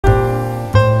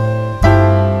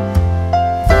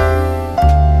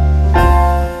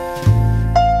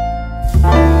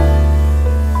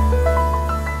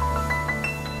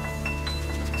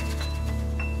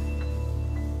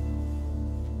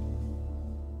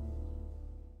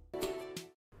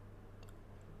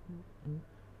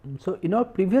So, in our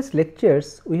previous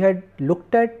lectures we had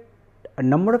looked at a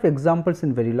number of examples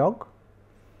in Verilog,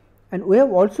 and we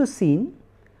have also seen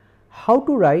how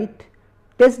to write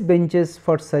test benches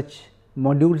for such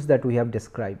modules that we have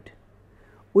described.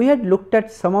 We had looked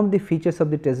at some of the features of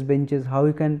the test benches, how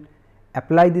you can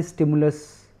apply the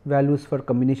stimulus values for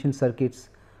combination circuits,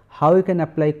 how you can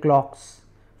apply clocks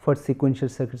for sequential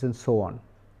circuits and so on.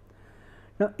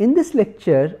 Now, in this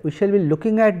lecture we shall be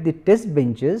looking at the test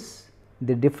benches,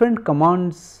 the different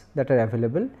commands that are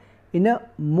available in a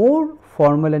more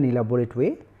formal and elaborate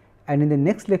way, and in the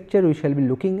next lecture we shall be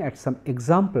looking at some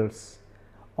examples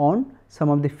on some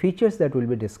of the features that we will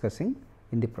be discussing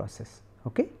in the process.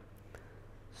 Okay.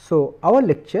 So, our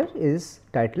lecture is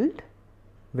titled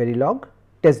Verilog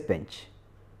test bench.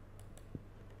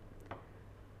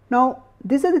 Now,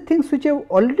 these are the things which I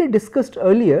have already discussed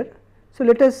earlier. So,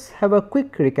 let us have a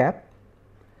quick recap.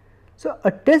 So,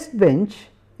 a test bench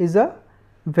is a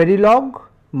Verilog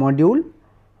module.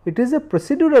 It is a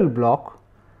procedural block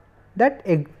that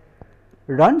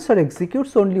runs or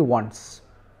executes only once.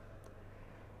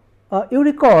 You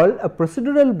recall, a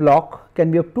procedural block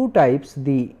can be of two types,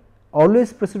 the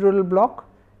always procedural block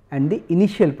and the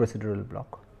initial procedural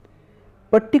block.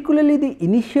 Particularly the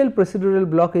initial procedural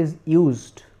block is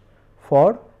used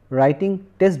for writing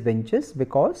test benches,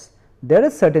 because there are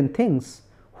certain things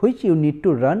which you need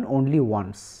to run only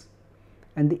once,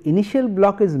 and the initial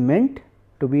block is meant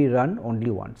to be run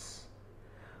only once.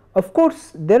 Of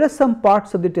course, there are some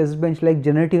parts of the test bench like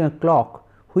generating a clock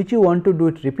which you want to do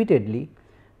it repeatedly.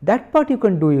 That part you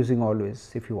can do using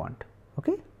always if you want.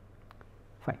 Okay?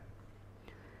 Fine.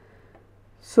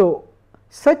 So,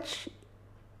 such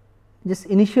this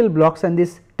initial blocks and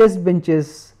these test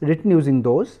benches written using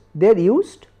those, they are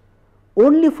used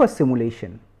only for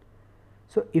simulation.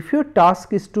 So, if your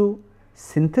task is to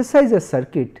synthesize a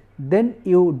circuit, then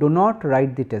you do not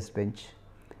write the test bench.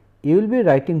 You will be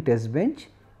writing test bench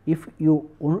if you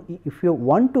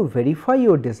want to verify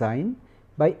your design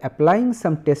by applying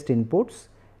some test inputs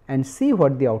and see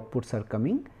what the outputs are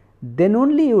coming, then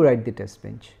only you write the test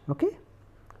bench. Okay?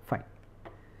 Fine.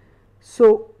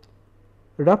 So,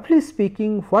 roughly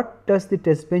speaking, what does the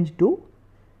test bench do?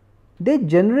 They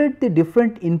generate the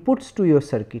different inputs to your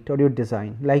circuit or your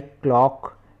design like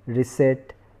clock,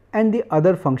 reset and the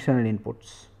other functional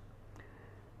inputs.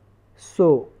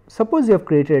 So, suppose you have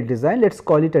created a design, let us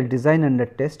call it a design under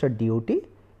test or DOT.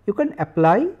 You can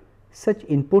apply such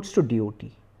inputs to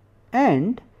DOT,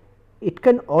 and it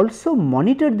can also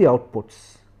monitor the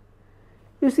outputs.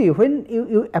 You see, when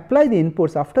you apply the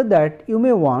inputs, after that you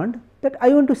may want that I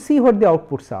want to see what the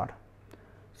outputs are.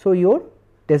 So, your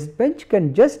test bench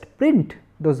can just print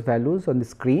those values on the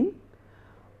screen,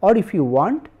 or if you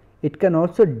want, it can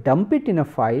also dump it in a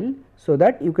file, so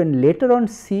that you can later on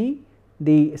see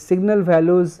the signal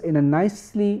values in a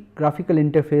nicely graphical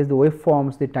interface, the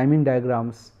waveforms, the timing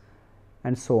diagrams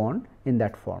and so on in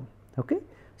that form. Okay.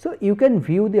 So, you can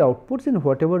view the outputs in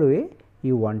whatever way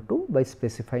you want to by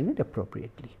specifying it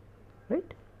appropriately,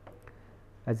 right.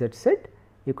 As I said,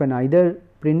 you can either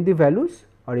print the values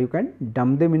or you can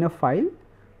dump them in a file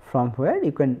from where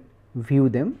you can view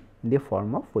them in the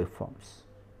form of waveforms.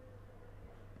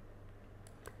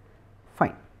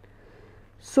 Fine.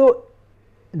 So,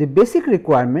 the basic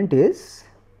requirement is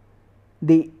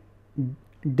the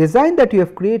design that you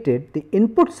have created, the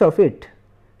inputs of it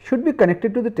should be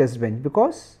connected to the test bench,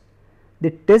 because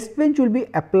the test bench will be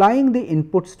applying the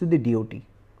inputs to the DOT.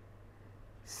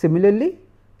 Similarly,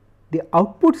 the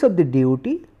outputs of the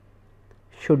DOT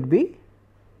should be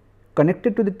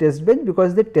connected to the test bench,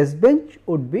 because the test bench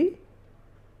would be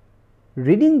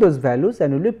reading those values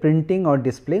and will be printing or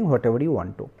displaying whatever you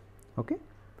want to. Okay.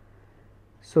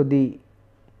 So, these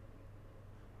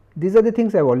are the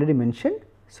things I have already mentioned.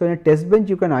 So, in a test bench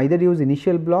you can either use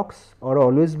initial blocks or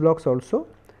always blocks also.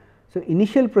 So,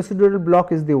 initial procedural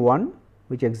block is the one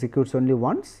which executes only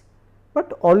once,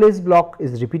 but always block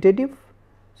is repetitive.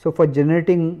 So, for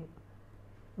generating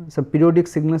some periodic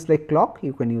signals like clock,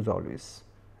 you can use always.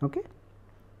 Okay.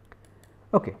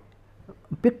 Okay.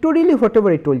 Pictorially,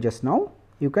 whatever I told just now,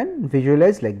 you can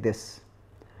visualize like this.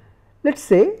 Let us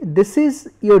say this is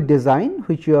your design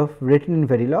which you have written in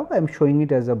Verilog. I am showing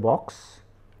it as a box,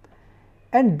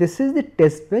 and this is the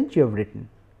test bench you have written.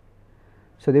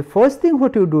 So, the first thing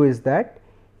what you do is that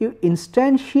you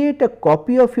instantiate a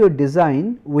copy of your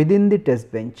design within the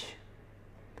test bench.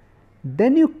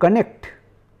 Then you connect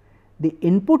the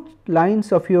input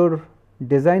lines of your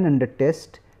design under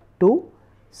test to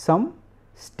some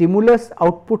stimulus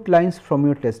output lines from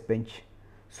your test bench.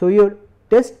 So, your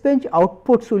test bench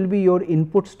outputs will be your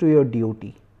inputs to your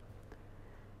DOT.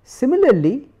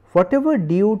 Similarly, whatever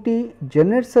DUT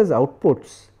generates as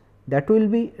outputs, that will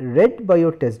be read by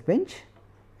your test bench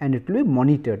and it will be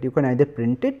monitored. You can either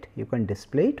print it, you can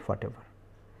display it, whatever.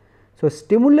 So,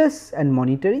 stimulus and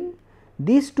monitoring,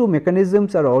 these two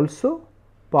mechanisms are also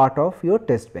part of your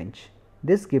test bench.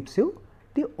 This gives you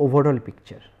the overall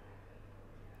picture.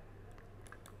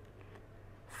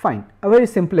 Fine, a very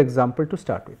simple example to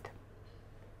start with.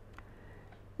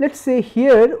 Let us say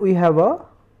here we have a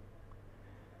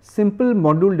simple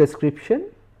module description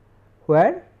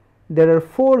where there are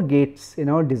 4 gates in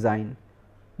our design.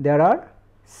 There are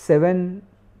 7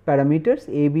 parameters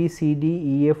A, B, C, D,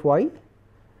 E, F, Y,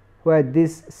 where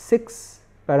these 6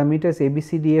 parameters A, B,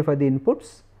 C, D, F are the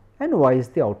inputs and Y is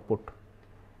the output,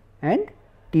 and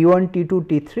T1, T2,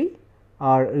 T3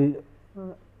 are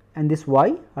and this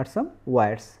Y are some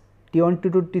wires. T1,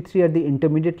 T2, T3 are the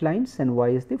intermediate lines and Y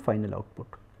is the final output.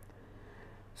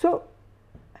 So,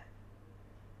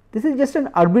 this is just an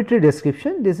arbitrary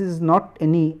description, this is not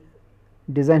any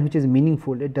design which is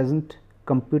meaningful, it does not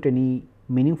compute any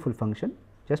meaningful function,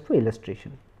 just for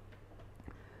illustration.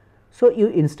 So, you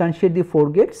instantiate the 4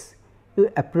 gates,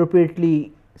 you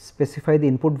appropriately specify the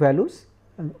input values,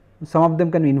 some of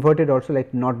them can be inverted also,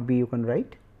 like not B you can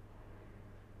write,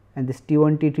 and this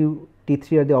T1, T2,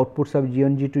 T3 are the outputs of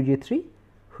G1, G2, G3,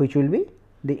 which will be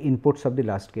the inputs of the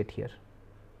last gate here.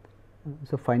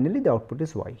 So, finally, the output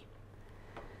is Y.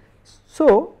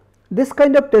 So, this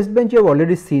kind of test bench you have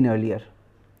already seen earlier.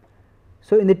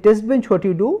 So, in the test bench what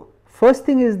you do, first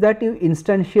thing is that you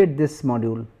instantiate this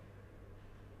module,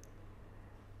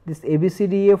 this A, B, C,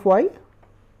 D, E, F, Y.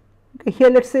 Okay, here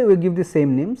let us say we give the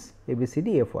same names A, B, C,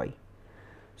 D, E, F, Y.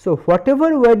 So,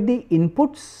 whatever were the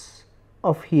inputs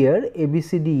of here A, B,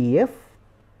 C, D, E, F,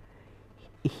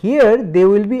 here they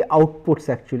will be outputs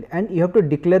actually, and you have to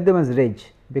declare them as reg,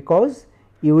 because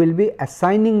you will be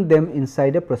assigning them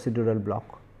inside a procedural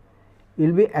block. You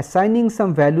will be assigning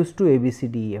some values to A, B, C,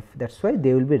 D, E, F, that is why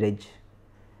they will be reg.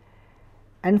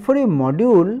 And for a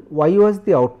module Y was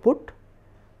the output,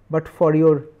 but for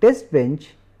your test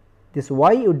bench this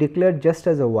Y you declare just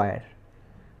as a wire,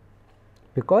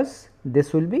 because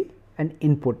this will be an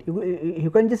input. You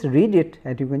can just read it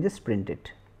and you can just print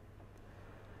it.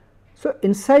 So,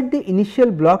 inside the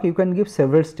initial block you can give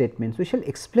several statements, we shall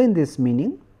explain this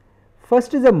meaning.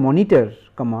 First is a monitor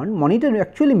command. Monitor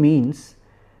actually means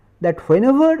that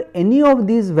whenever any of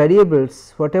these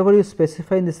variables, whatever you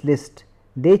specify in this list,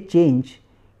 they change,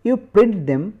 you print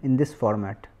them in this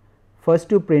format. First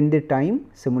you print the time,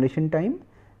 simulation time,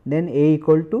 then A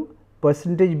equal to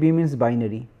percentage B means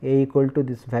binary, A equal to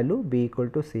this value, B equal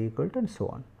to C equal to, and so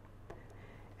on.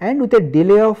 And with a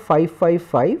delay of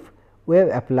 555, we have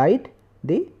applied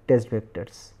the test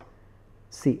vectors.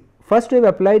 See, first we have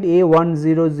applied A 1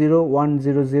 0 0 1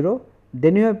 0 0,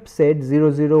 then you have said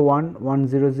 0 0 1 1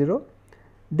 0 0,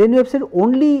 then you have said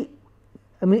only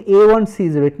A 1 C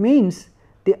 0, it means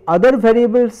the other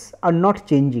variables are not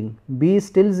changing, B is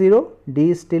still 0,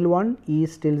 D is still 1, E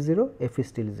is still 0, F is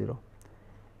still 0,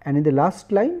 and in the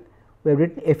last line we have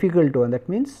written F equal to 1, that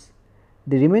means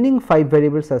the remaining 5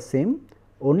 variables are same,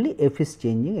 only F is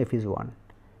changing, F is 1,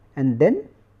 and then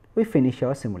we finish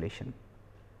our simulation.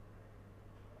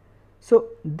 So,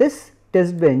 this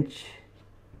test bench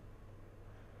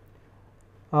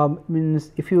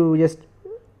means if you just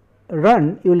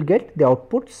run, you will get the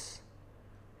outputs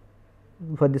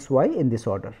for this Y in this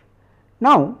order.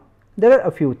 Now, there are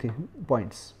a few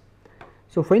points.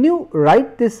 So, when you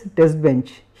write this test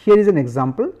bench, here is an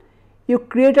example, you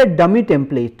create a dummy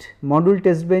template, module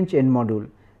test bench end module,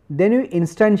 then you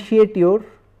instantiate your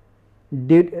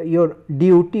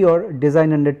DUT or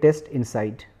design under test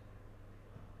inside.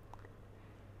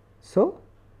 So,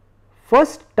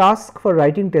 first task for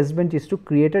writing test bench is to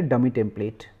create a dummy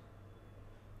template.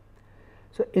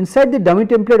 So, inside the dummy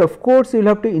template, of course, you will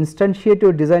have to instantiate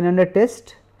your design under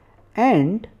test,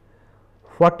 and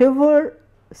whatever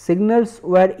signals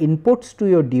were inputs to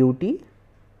your DUT,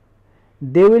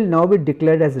 they will now be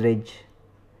declared as reg,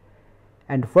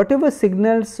 and whatever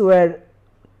signals were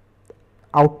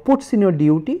outputs in your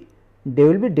DUT, they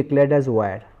will be declared as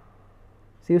wire.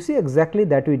 So, you see exactly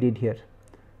that we did here.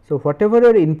 So, whatever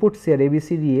are inputs here A, B,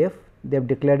 C, D, E, F, they have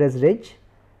declared as reg,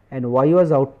 and Y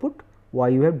was output, Y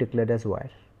you have declared as wire,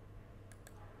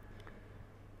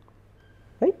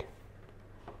 right.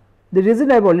 The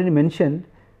reason I have already mentioned.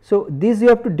 So, these you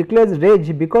have to declare as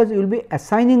reg because you will be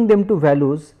assigning them to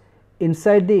values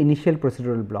inside the initial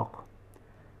procedural block.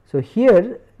 So,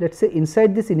 here let us say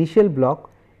inside this initial block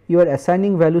you are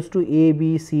assigning values to A,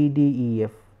 B, C, D, E,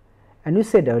 F, and we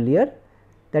said earlier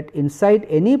that inside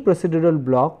any procedural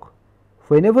block,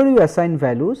 whenever you assign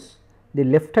values, the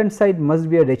left hand side must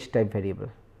be a reg type variable.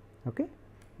 Okay.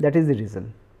 That is the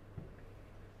reason.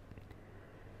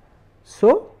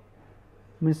 So,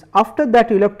 means after that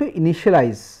you will have to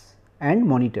initialize and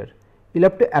monitor. You will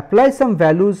have to apply some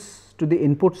values to the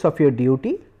inputs of your DUT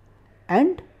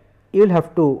and you will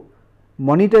have to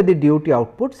monitor the DUT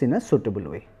outputs in a suitable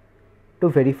way to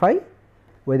verify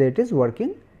whether it is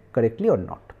working correctly or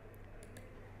not.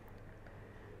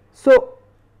 So,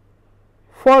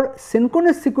 for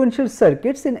synchronous sequential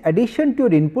circuits, in addition to your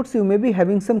inputs, you may be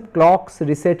having some clocks,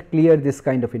 reset, clear, this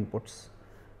kind of inputs.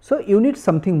 So, you need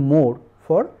something more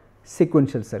for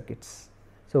sequential circuits.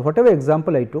 So, whatever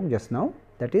example I took just now,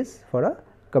 that is for a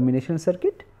combination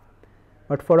circuit,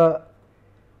 but for a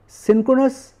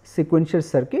synchronous sequential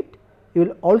circuit, you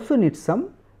will also need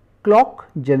some clock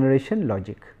generation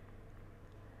logic.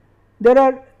 There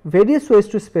are various ways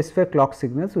to specify clock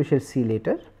signals, we shall see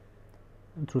later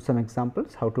through some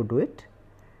examples how to do it.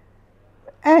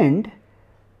 And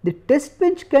the test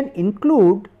bench can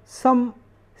include some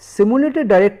simulated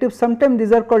directives, sometimes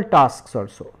these are called tasks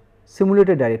also,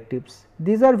 simulated directives.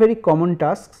 These are very common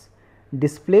tasks.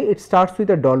 Display, it starts with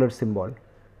a dollar symbol,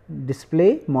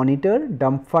 display, monitor,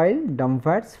 dump file, dump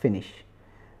vats, finish.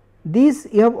 These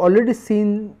you have already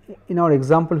seen in our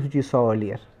examples which you saw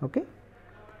earlier. Okay.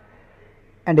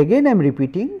 And again I am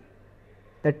repeating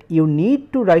that you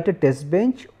need to write a test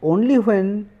bench only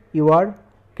when you are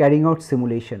carrying out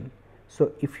simulation.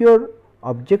 So, if your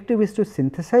objective is to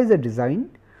synthesize a design,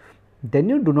 then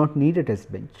you do not need a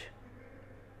test bench,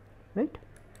 right.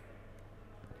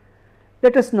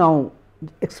 Let us now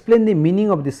explain the meaning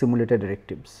of the simulated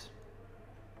directives.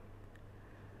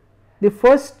 The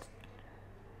first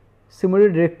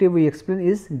simulated directive we explain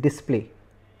is display.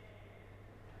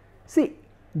 See,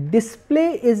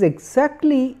 display is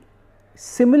exactly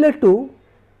similar to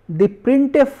the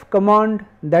printf command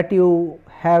that you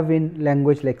have in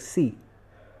language like C.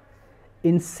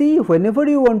 In C, whenever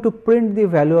you want to print the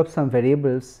value of some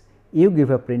variables, you give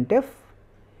a printf,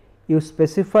 you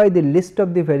specify the list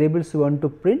of the variables you want to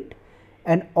print,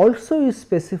 and also you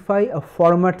specify a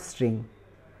format string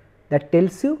that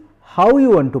tells you how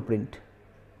you want to print.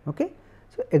 Okay.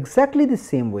 So, exactly the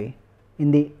same way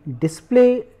in the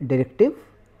display directive,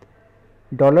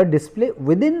 $display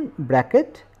within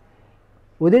bracket,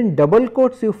 within double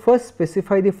quotes you first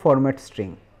specify the format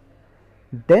string,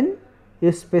 then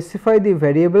you specify the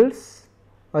variables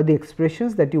or the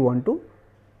expressions that you want to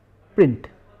print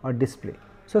or display.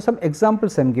 So, some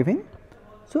examples I am giving.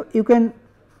 So, you can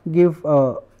give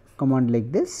a command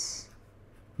like this,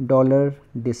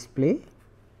 $display,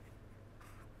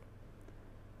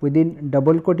 within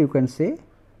double quote you can say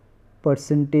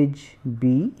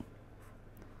 %B,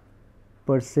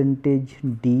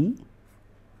 %D,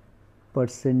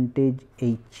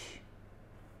 %H.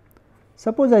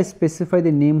 Suppose I specify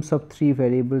the names of 3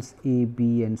 variables A,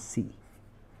 B and C,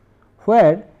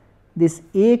 where this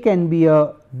A can be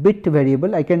a bit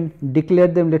variable, I can declare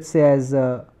them let us say as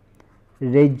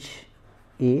reg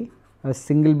A, a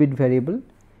single bit variable.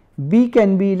 B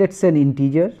can be let us say an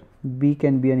integer, B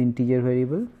can be an integer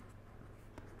variable.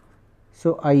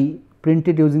 So, I print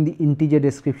it using the integer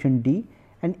description D,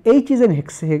 and H is an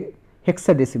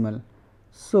hexadecimal.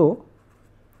 So,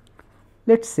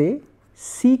 let us say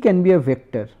C can be a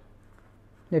vector,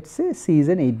 let us say C is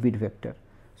an 8-bit vector.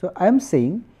 So, I am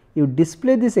saying you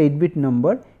display this 8-bit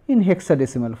number in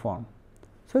hexadecimal form.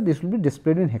 So, this will be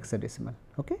displayed in hexadecimal.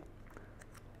 Okay.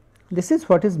 This is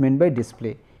what is meant by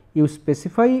display. You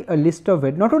specify a list of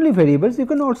not only variables, you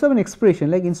can also have an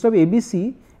expression like instead of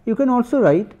ABC, you can also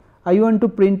write I want to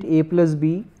print A plus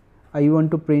B, I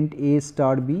want to print A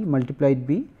star B multiplied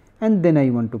B, and then I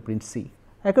want to print C.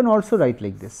 I can also write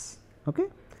like this. Okay.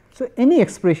 So, any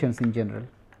expressions in general,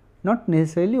 not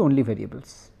necessarily only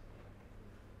variables,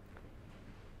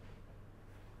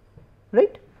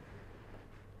 right.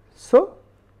 So,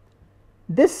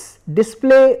 this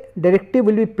display directive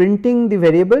will be printing the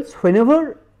variables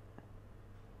whenever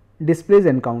display is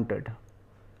encountered,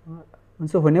 and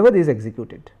so whenever this is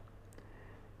executed,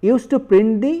 used to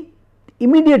print the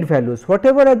immediate values,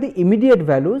 whatever are the immediate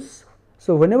values.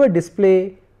 So, whenever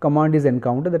display command is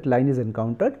encountered, that line is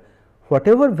encountered,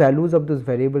 whatever values of those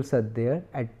variables are there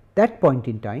at that point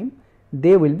in time,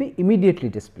 they will be immediately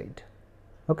displayed.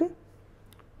 Okay.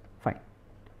 Fine.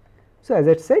 So, as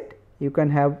I said, you can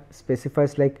have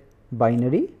specifiers like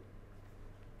binary,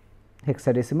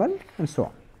 hexadecimal and so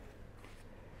on.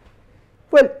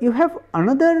 Well, you have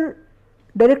another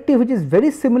directive which is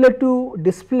very similar to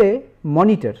display,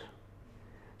 monitor.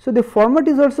 So, the format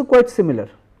is also quite similar,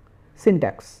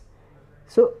 syntax.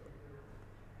 So,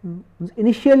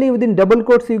 initially within double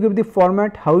quotes you give the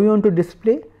format how you want to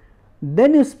display,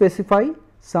 then you specify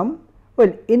some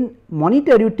Well, in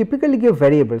monitor you typically give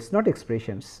variables, not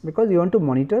expressions, because you want to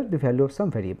monitor the value of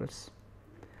some variables.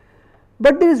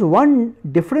 But there is one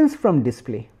difference from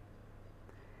display.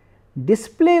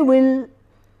 Display will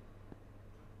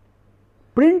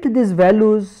print these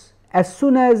values as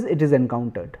soon as it is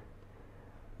encountered,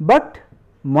 but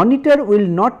monitor will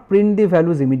not print the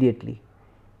values immediately.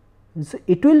 So,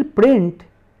 it will print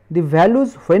the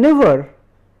values whenever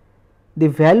the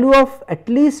value of at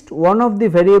least one of the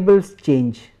variables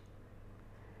change.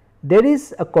 There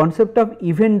is a concept of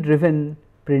event driven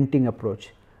printing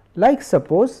approach. Like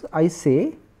suppose I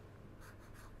say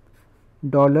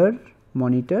 $monitor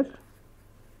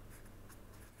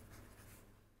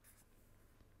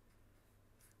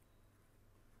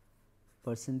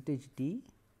 %d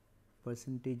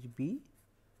 %b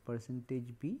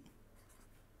 %b.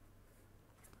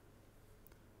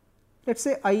 Let us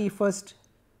say I first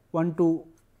want to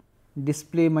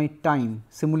display my time,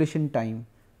 simulation time.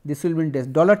 This will be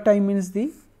in dollar time means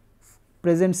the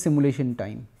present simulation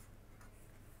time.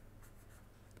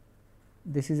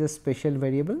 This is a special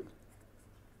variable,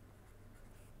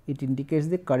 it indicates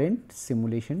the current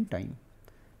simulation time.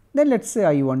 Then let us say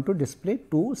I want to display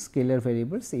two scalar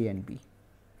variables a and b.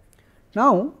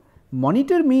 Now,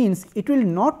 monitor means it will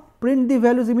not print the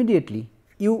values immediately.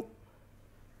 You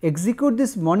execute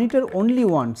this monitor only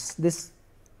once. This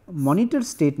monitor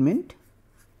statement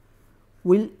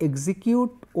will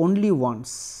execute only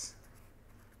once.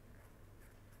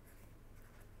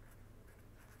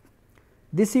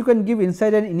 This you can give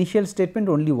inside an initial statement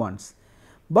only once,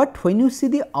 but when you see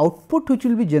the output which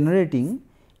will be generating,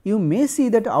 you may see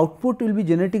that output will be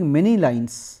generating many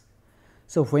lines.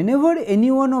 So, whenever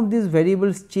any one of these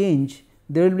variables change,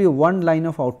 there will be one line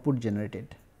of output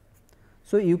generated.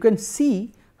 So, you can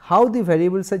see how the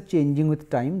variables are changing with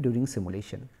time during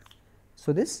simulation.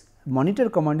 So, this monitor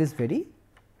command is very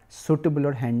suitable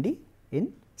or handy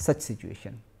in such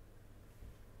situation,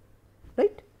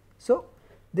 right. So,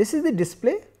 this is the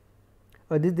display,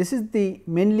 this is the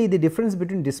mainly the difference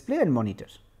between display and monitor.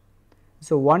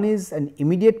 So, one is an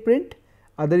immediate print,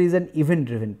 other is an event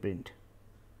driven print.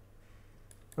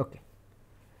 Okay.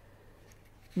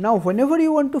 Now, whenever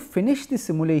you want to finish the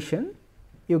simulation,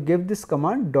 you give this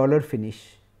command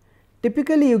 $finish.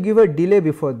 Typically, you give a delay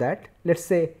before that, let us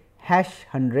say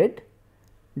 #100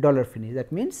 $finish,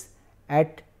 that means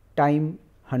at time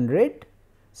 100.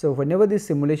 So, whenever the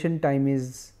simulation time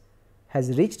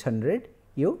has reached 100,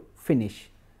 you finish,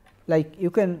 like you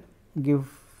can give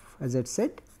as I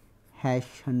said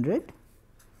 #100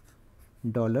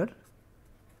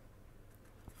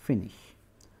 $finish.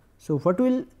 So, what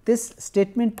will this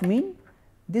statement mean?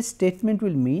 This statement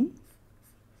will mean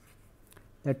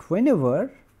that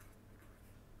whenever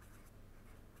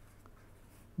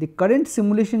the current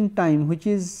simulation time which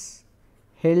is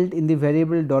held in the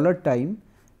variable $time,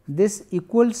 this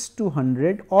equals to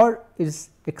 100 or is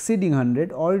exceeding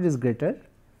 100 or it is greater,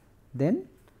 then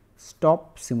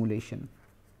stop simulation.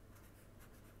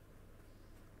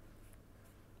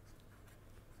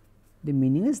 The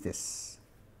meaning is this,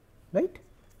 right.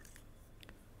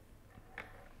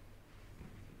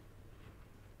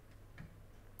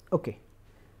 Okay.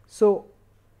 So,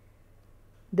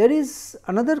 there is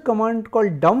another command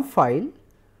called dump file,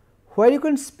 where you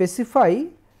can specify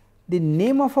the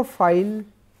name of a file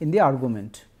in the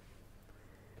argument.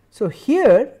 So,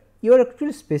 here you are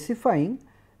actually specifying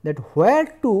that where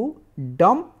to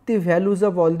dump the values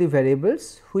of all the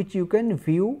variables which you can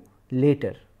view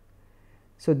later.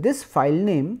 So, this file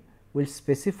name will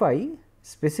specifies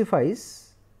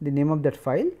the name of that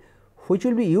file, which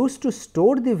will be used to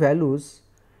store the values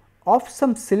of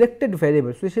some selected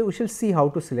variables. We shall see how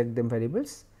to select them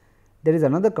variables. There is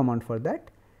another command for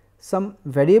that. Some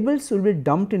variables will be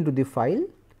dumped into the file,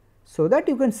 so that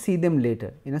you can see them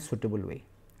later in a suitable way.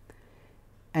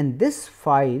 And this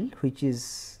file which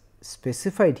is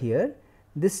specified here,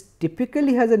 this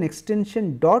typically has an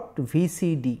extension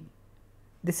 .vcd.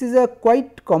 This is a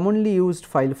quite commonly used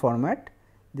file format.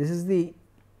 This is the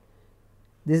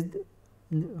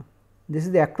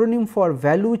acronym for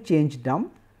value change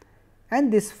dump, and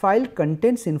this file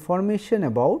contains information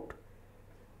about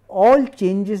all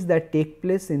changes that take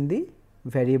place in the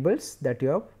variables that you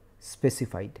have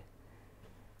specified.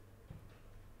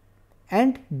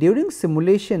 And during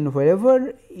simulation,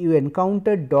 wherever you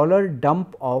encounter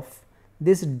 $dump off,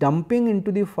 this dumping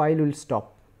into the file will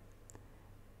stop,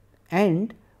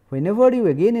 and whenever you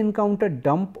again encounter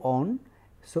dump on,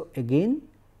 so again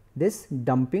this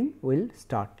dumping will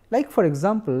start. Like for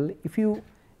example, if you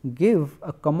give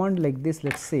a command like this,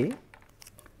 let us say,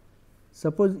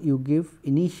 suppose you give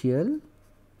initial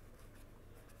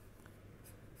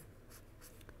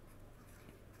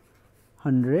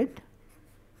 100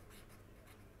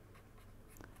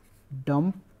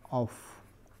 dump off.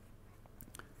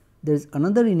 There is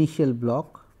another initial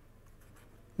block,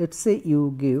 let us say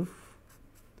you give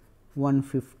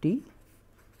 150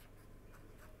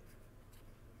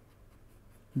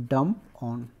 dump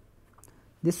on.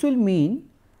 This will mean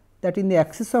that in the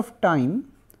axis of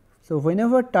time, so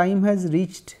whenever time has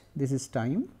reached, this is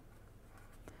time.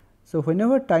 So,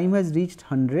 whenever time has reached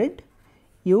 100,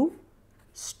 you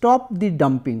stop the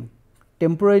dumping,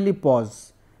 temporarily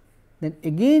pause. Then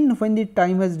again when the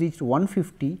time has reached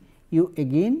 150, you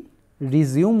again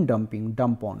resume dumping,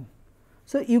 dump on.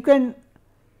 So, you can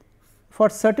for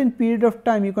certain period of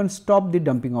time you can stop the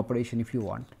dumping operation if you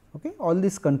want. Okay. All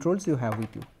these controls you have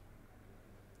with you,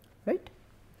 right.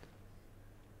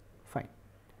 Fine.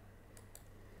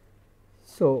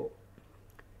 So,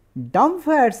 dump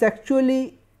vads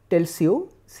actually tells you,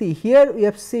 see here we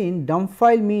have seen dump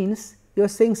file means you are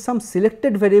saying some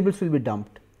selected variables will be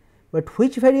dumped, but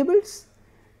which variables,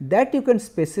 that you can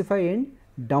specify in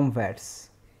dump vads.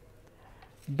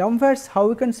 Dump vads how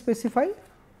we can specify?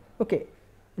 Okay.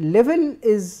 Level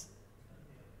is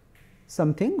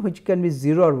something which can be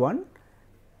 0 or 1.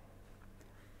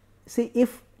 See,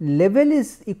 if level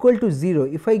is equal to 0,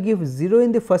 if I give 0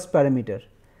 in the first parameter,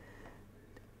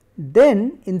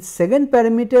 then in second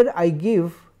parameter I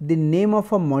give the name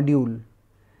of a module,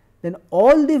 then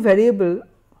all the variable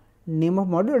name of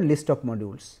module or list of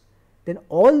modules, then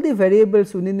all the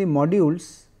variables within the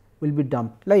modules will be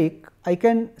dumped. Like I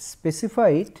can specify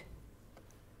it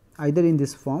either in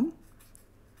this form,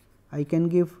 I can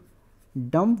give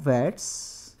dump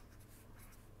vads,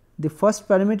 the first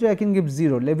parameter I can give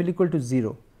 0, level equal to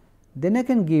 0, then I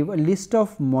can give a list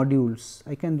of modules,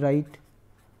 I can write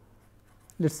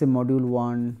let us say module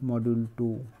 1, module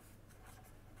 2,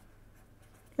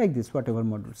 like this, whatever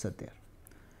modules are there.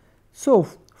 So,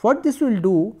 what this will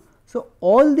do, so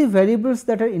all the variables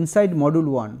that are inside module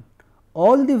 1,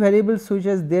 all the variables which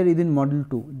is there within module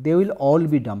 2, they will all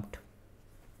be dumped.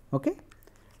 Okay.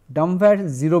 Dump var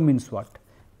 0 means what?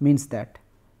 Means that,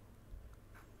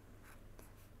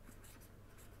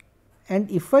 and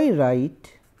if I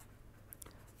write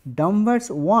dump vars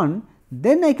 1,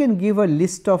 then I can give a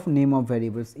list of name of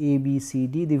variables A, B, C,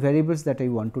 D, the variables that I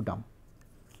want to dump.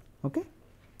 Okay.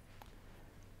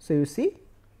 So, you see,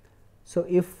 so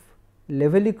if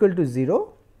level equal to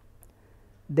 0,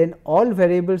 then all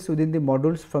variables within the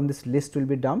modules from this list will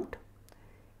be dumped.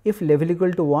 If level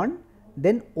equal to 1,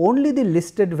 then only the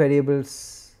listed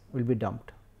variables will be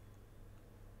dumped,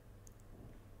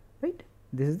 right.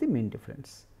 This is the main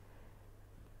difference.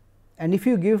 And if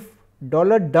you give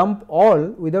 $dump all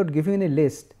without giving any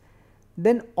list,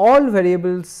 then all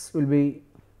variables will be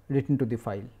written to the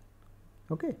file.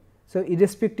 Okay. So,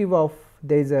 irrespective of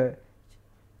there is a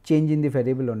change in the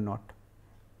variable or not.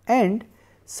 And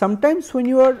sometimes when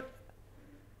you are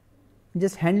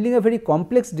just handling a very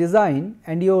complex design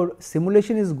and your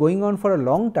simulation is going on for a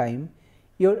long time,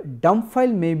 your dump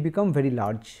file may become very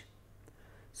large.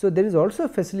 So, there is also a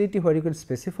facility where you can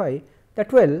specify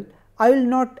that, well, I will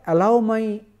not allow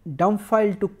my dump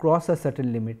file to cross a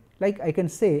certain limit, like I can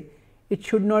say it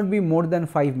should not be more than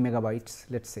 5 megabytes,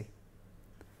 let us say.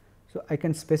 So, I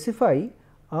can specify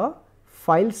a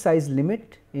file size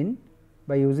limit in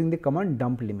by using the command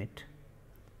dump limit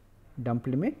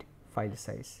file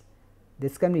size.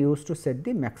 This can be used to set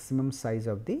the maximum size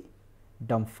of the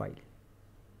dump file,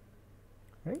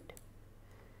 right.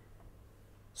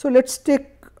 So, let us take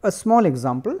a small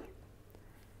example.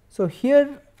 So,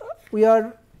 here we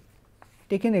are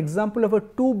taking an example of a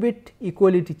 2-bit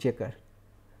equality checker.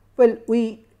 Well,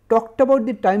 we talked about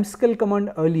the time scale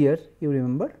command earlier, you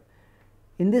remember.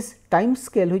 In this time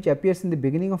scale which appears in the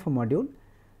beginning of a module,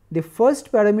 the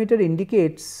first parameter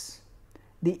indicates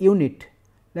the unit,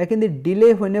 like in the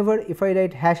delay, whenever if I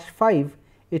write #5,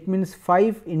 it means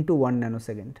 5 into 1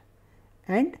 nanosecond,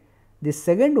 and the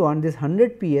second one, this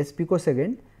 100 ps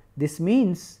picosecond, this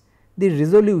means the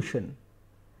resolution.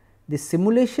 The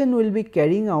simulation will be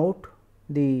carrying out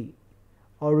the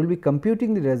or will be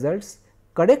computing the results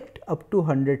correct up to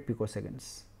 100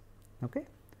 picoseconds. Okay.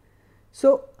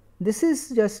 So, this is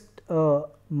just a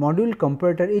module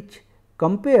comparator which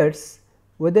compares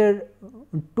whether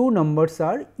two numbers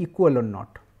are equal or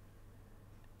not.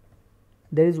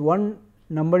 There is one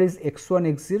number is x1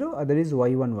 x0, other is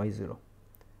y1 y0.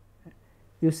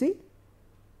 You see,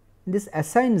 this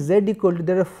assign z equal to,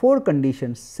 there are 4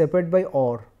 conditions separated by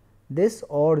or, this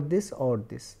or this or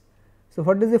this. So,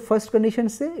 what does the first condition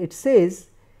say? It says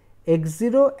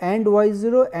x0 and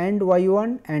y0 and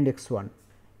y1 and x1.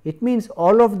 It means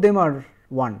all of them are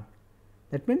 1.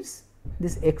 That means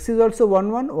this x is also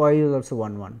 1 1, y is also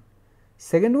 1 1.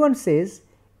 Second one says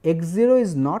x 0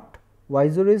 is not, y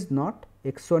 0 is not,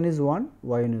 x 1 is 1,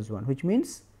 y 1 is 1, which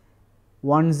means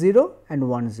 1 0 and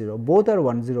 1 0, both are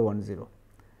 1 0 1 0,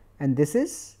 and this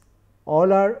is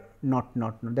all are not.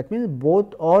 That means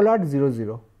both all are 0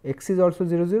 0, x is also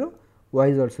 0 0, y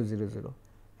is also 0 0,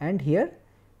 and here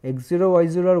x 0 y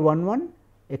 0 are 1 1,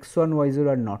 x 1 y 0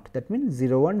 are not, that means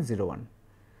 0 1 0 1.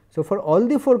 So, for all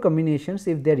the 4 combinations,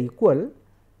 if they are equal,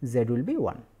 z will be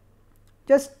 1.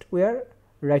 Just we are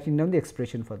writing down the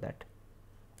expression for that.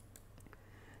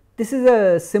 This is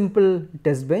a simple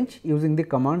test bench using the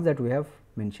commands that we have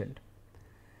mentioned.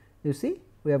 You see,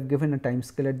 we have given a time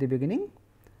scale at the beginning.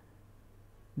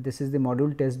 This is the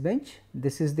module test bench,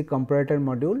 this is the comparator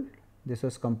module, this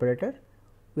was comparator.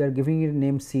 We are giving it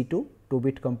name C2,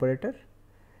 2-bit comparator.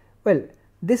 Well,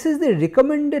 this is the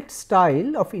recommended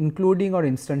style of including or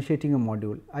instantiating a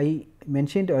module. I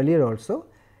mentioned earlier also,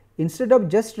 instead of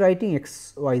just writing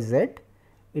x, y, z,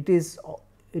 it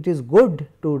is good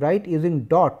to write using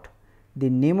dot the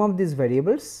name of these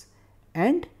variables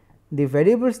and the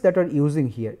variables that are using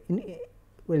here.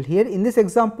 Well, here in this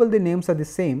example the names are the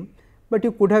same, but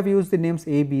you could have used the names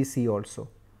a, b, c also,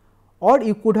 or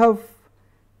you could have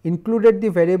included the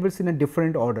variables in a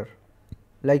different order,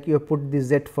 like you have put the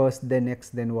z first, then x,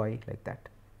 then y, like that.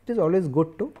 It is always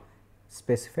good to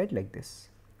specify it like this.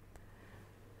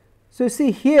 So, you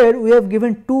see here we have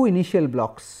given 2 initial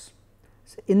blocks.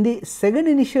 So, in the second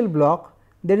initial block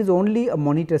there is only a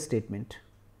monitor statement.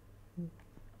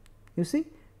 You see,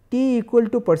 t equal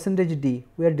to %d,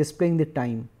 we are displaying the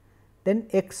time, then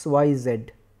x, y, z.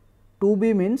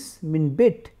 2b means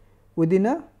bit within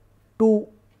a 2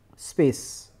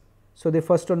 space. So, the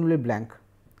first one will be blank.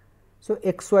 So,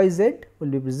 x, y, z will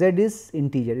be, z is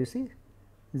integer, you see,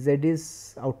 z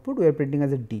is output, we are printing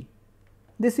as a d.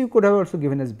 This you could have also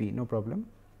given as b, no problem.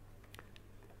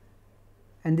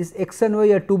 And this x and y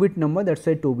are 2-bit number, that is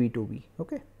why 2b, 2b.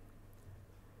 Okay.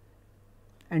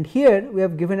 And here we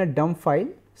have given a dump file,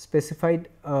 specified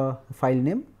a file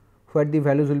name where the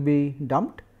values will be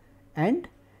dumped, and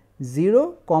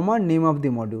 0 comma name of the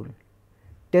module.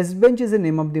 Test bench is the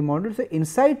name of the module. So,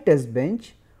 inside test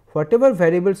bench, whatever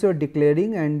variables you are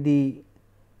declaring and the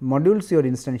modules you are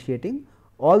instantiating,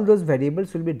 all those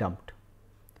variables will be dumped.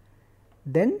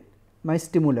 Then my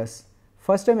stimulus,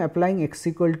 first I am applying x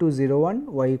equal to 0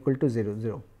 1, y equal to 0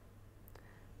 0.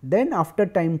 Then after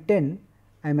time 10,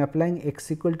 I am applying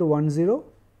x equal to 1 0,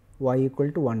 y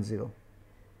equal to 1 0.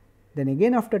 Then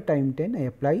again after time 10, I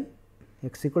apply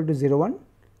x equal to 0 1,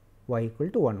 y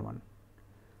equal to 1 1.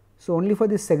 So, only for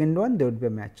the second one there would be a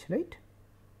match, right.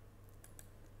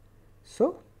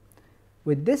 So,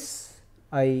 with this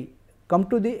I come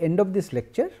to the end of this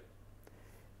lecture.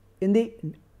 In the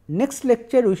next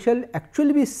lecture, we shall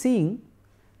actually be seeing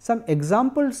some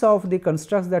examples of the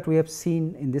constructs that we have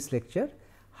seen in this lecture,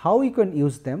 how you can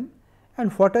use them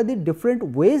and what are the different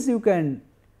ways you can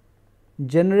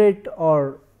generate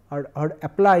or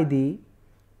apply the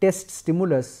test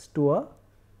stimulus to a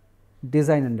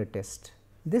design under test.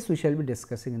 This we shall be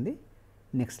discussing in the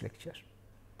next lecture.